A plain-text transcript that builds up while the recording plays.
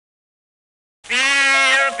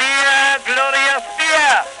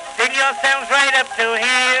have to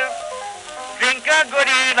hear. Drink a good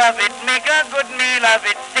deal of it, make a good meal of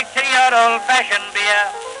it, stick to your old-fashioned beer.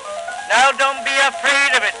 Now don't be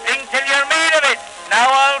afraid of it, drink till you're made of it. Now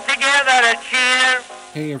all together a cheer.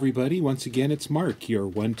 Hey everybody, once again it's Mark, your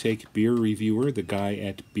one-take beer reviewer, the guy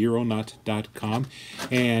at beeronaut.com,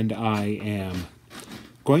 and I am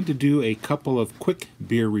going to do a couple of quick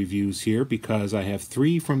beer reviews here because I have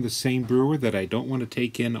 3 from the same brewer that I don't want to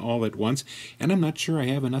take in all at once, and I'm not sure I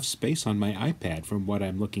have enough space on my iPad from what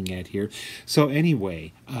I'm looking at here. So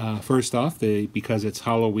anyway, first off, because it's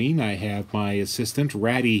Halloween, I have my assistant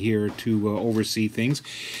Ratty here to oversee things,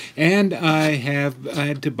 and I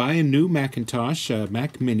had to buy a new Macintosh,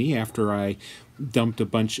 Mac Mini, after I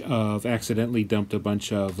accidentally dumped a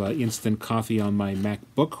bunch of instant coffee on my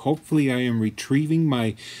MacBook. Hopefully I am retrieving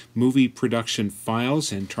my movie production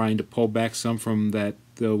files and trying to pull back some from the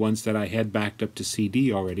ones that I had backed up to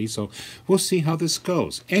CD already, so we'll see how this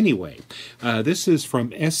goes. Anyway, this is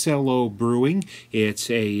from SLO Brewing. It's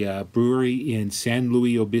a brewery in San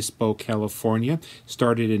Luis Obispo, California.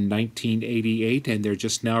 Started in 1988, and they're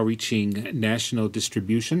just now reaching national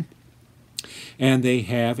distribution. And they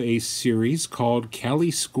have a series called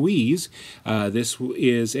Cali-Squeeze. This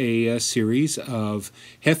is a series of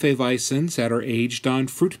Hefeweizens that are aged on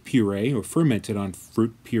fruit puree, or fermented on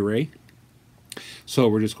fruit puree. So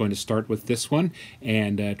we're just going to start with this one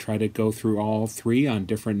and try to go through all 3 on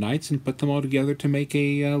different nights and put them all together to make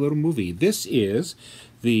a little movie. This is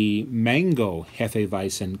the Mango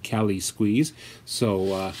Hefeweizen Cali-Squeeze.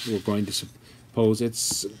 So we're going to suppose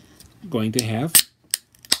it's going to have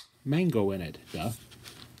mango in it. Duh.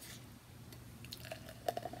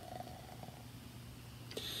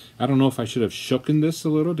 I don't know if I should have shooken this a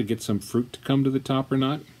little to get some fruit to come to the top or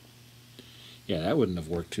not. Yeah, that wouldn't have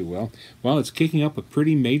worked too well. Well, it's kicking up a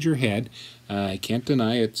pretty major head. I can't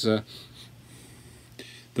deny it's the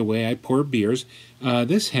way I pour beers.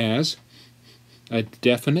 This has a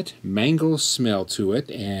definite mango smell to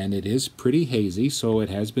it, and it is pretty hazy, so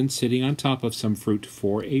it has been sitting on top of some fruit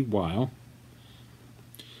for a while.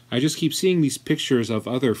 I just keep seeing these pictures of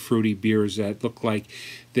other fruity beers that look like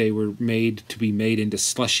they were made to be made into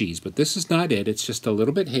slushies, but this is not it. It's just a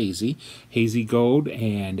little bit hazy gold,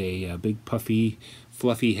 and a big puffy,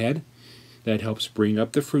 fluffy head that helps bring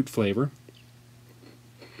up the fruit flavor.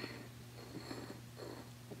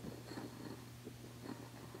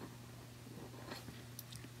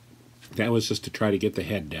 That was just to try to get the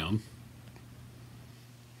head down.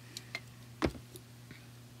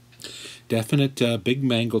 Definite big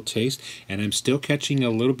mango taste, and I'm still catching a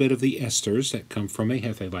little bit of the esters that come from a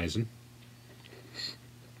Hefeweizen.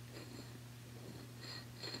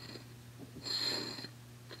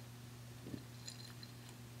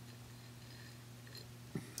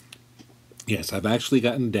 Yes, I've actually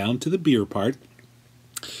gotten down to the beer part,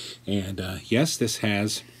 and yes, this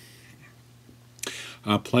has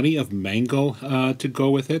plenty of mango to go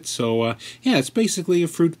with it. So yeah, it's basically a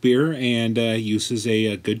fruit beer, and uses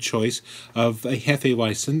a good choice of a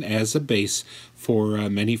Hefeweizen as a base for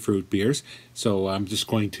many fruit beers. So I'm just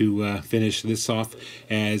going to finish this off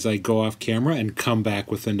as I go off camera and come back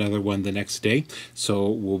with another one the next day. So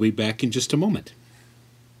we'll be back in just a moment.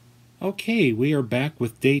 Okay, we are back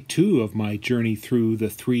with day 2 of my journey through the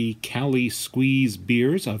 3 Cali-Squeeze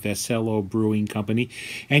beers of SLO Brewing Company.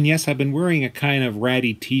 And yes, I've been wearing a kind of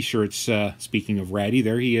Ratty t-shirts. Speaking of Ratty,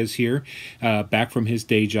 there he is here, back from his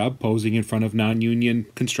day job, posing in front of non-union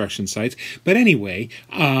construction sites. But anyway,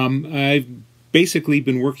 I've basically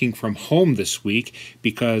been working from home this week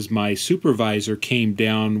because my supervisor came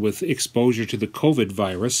down with exposure to the COVID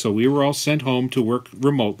virus, so we were all sent home to work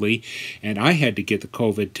remotely, and I had to get the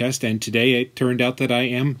COVID test, and today it turned out that I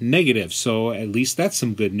am negative, so at least that's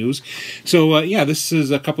some good news. So yeah, this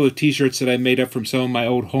is a couple of t-shirts that I made up from some of my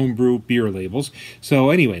old homebrew beer labels.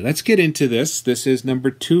 So anyway, let's get into this. This is number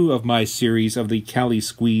 2 of my series of the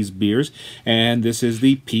Cali-Squeeze beers, and this is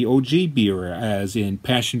the POG beer, as in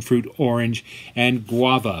passion fruit, orange, and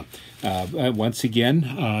guava. Once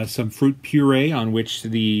again, some fruit puree on which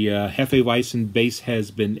the Hefeweizen base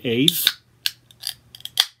has been aged.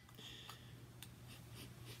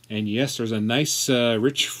 And yes, there's a nice,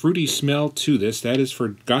 rich, fruity smell to this. That is for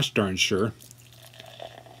gosh darn sure.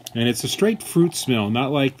 And it's a straight fruit smell,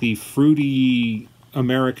 not like the fruity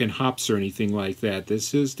American hops or anything like that.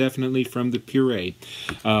 This is definitely from the puree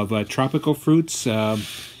of tropical fruits.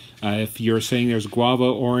 If you're saying there's guava,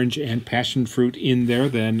 orange, and passion fruit in there,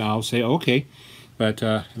 then I'll say okay. But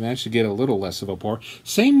I managed to get a little less of a pour.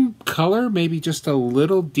 Same color, maybe just a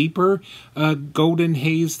little deeper golden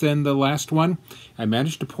haze than the last one. I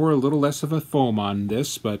managed to pour a little less of a foam on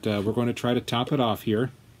this, but we're going to try to top it off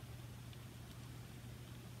here.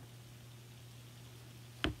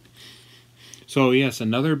 So yes,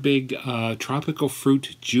 another big tropical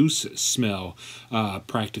fruit juice smell,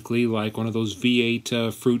 practically like one of those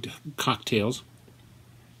V8 fruit cocktails.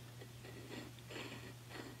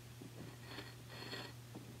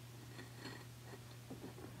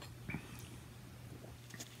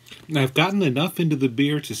 I've gotten enough into the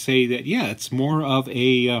beer to say that, yeah, it's more of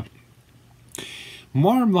a,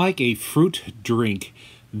 more like a fruit drink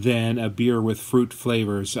than a beer with fruit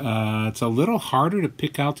flavors. It's a little harder to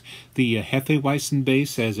pick out the Hefeweizen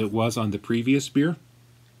base as it was on the previous beer.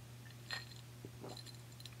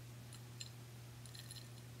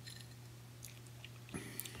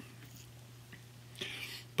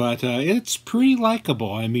 But it's pretty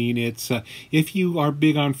likable. I mean, it's if you are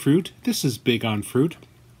big on fruit, this is big on fruit.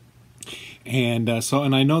 And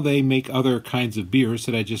and I know they make other kinds of beers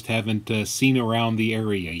that I just haven't seen around the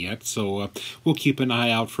area yet. So we'll keep an eye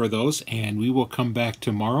out for those, and we will come back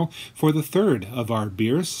tomorrow for the third of our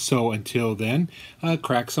beers. So until then,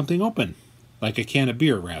 crack something open, like a can of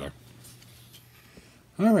beer, rather.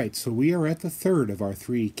 All right, so we are at the third of our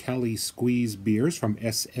 3 Cali-Squeeze beers from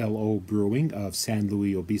SLO Brewing of San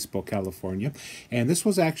Luis Obispo, California. And this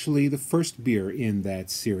was actually the first beer in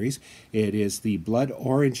that series. It is the Blood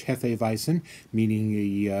Orange Hefeweizen, meaning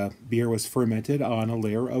the beer was fermented on a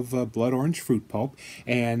layer of blood orange fruit pulp.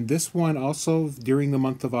 And this one also, during the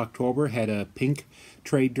month of October, had a pink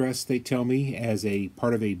trade dress, they tell me, as a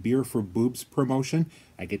part of a Beer for Boobs promotion.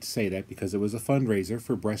 I get to say that because it was a fundraiser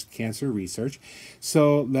for breast cancer research.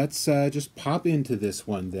 So let's just pop into this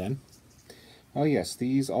one then. Oh yes,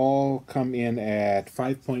 these all come in at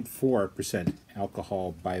 5.4%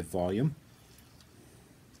 alcohol by volume.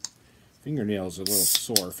 Fingernails are a little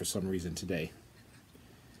sore for some reason today.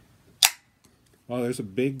 Well, there's a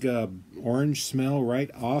big orange smell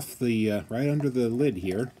right off the right under the lid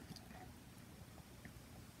here.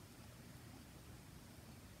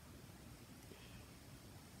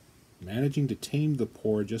 Managing to tame the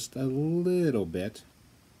pour just a little bit.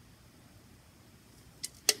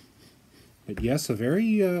 But yes, a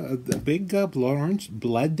very a big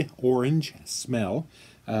blood orange smell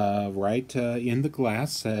right in the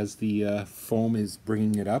glass as the foam is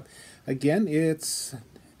bringing it up. Again, it's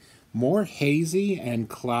more hazy and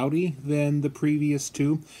cloudy than the previous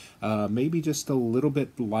two. Maybe just a little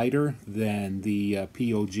bit lighter than the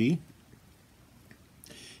POG.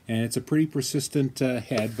 And it's a pretty persistent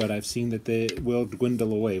head, but I've seen that they will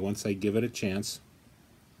dwindle away once I give it a chance.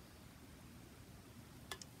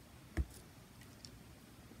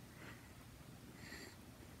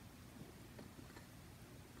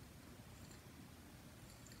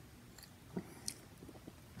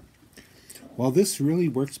 Well, this really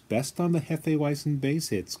works best on the Hefeweizen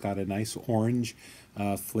base. It's got a nice orange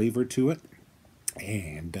flavor to it.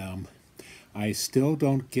 And I still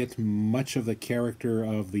don't get much of the character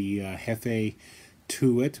of the Hefe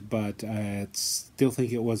to it, but I still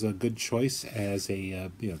think it was a good choice as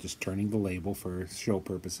a, just turning the label for show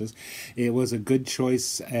purposes. It was a good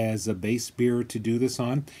choice as a base beer to do this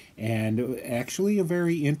on, and actually a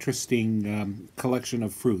very interesting collection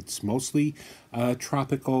of fruits, mostly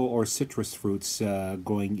tropical or citrus fruits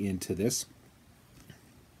going into this.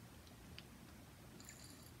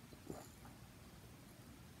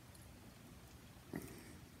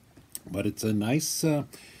 But it's a nice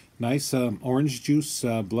orange juice,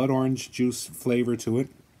 blood orange juice flavor to it.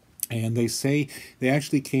 And they say they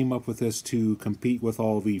actually came up with this to compete with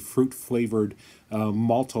all the fruit-flavored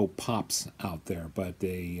malto pops out there. But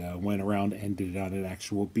they went around and did it on an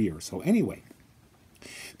actual beer. So anyway,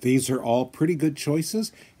 these are all pretty good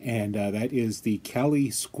choices. And that is the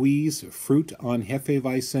Cali-Squeeze Fruit on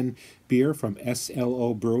Hefeweizen beer from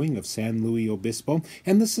SLO Brewing of San Luis Obispo.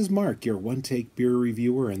 And this is Mark, your one-take beer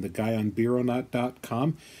reviewer and the guy on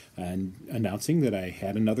Beeronaut.com, and announcing that I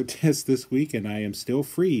had another test this week and I am still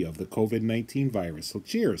free of the COVID-19 virus. So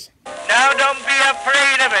cheers. Now don't be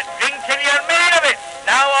afraid of it. Drink till you're made of it.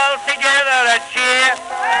 Now all together a cheer.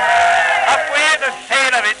 Up with the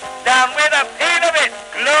sail of it. Down with the pain of it.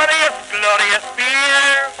 Glorious, glorious.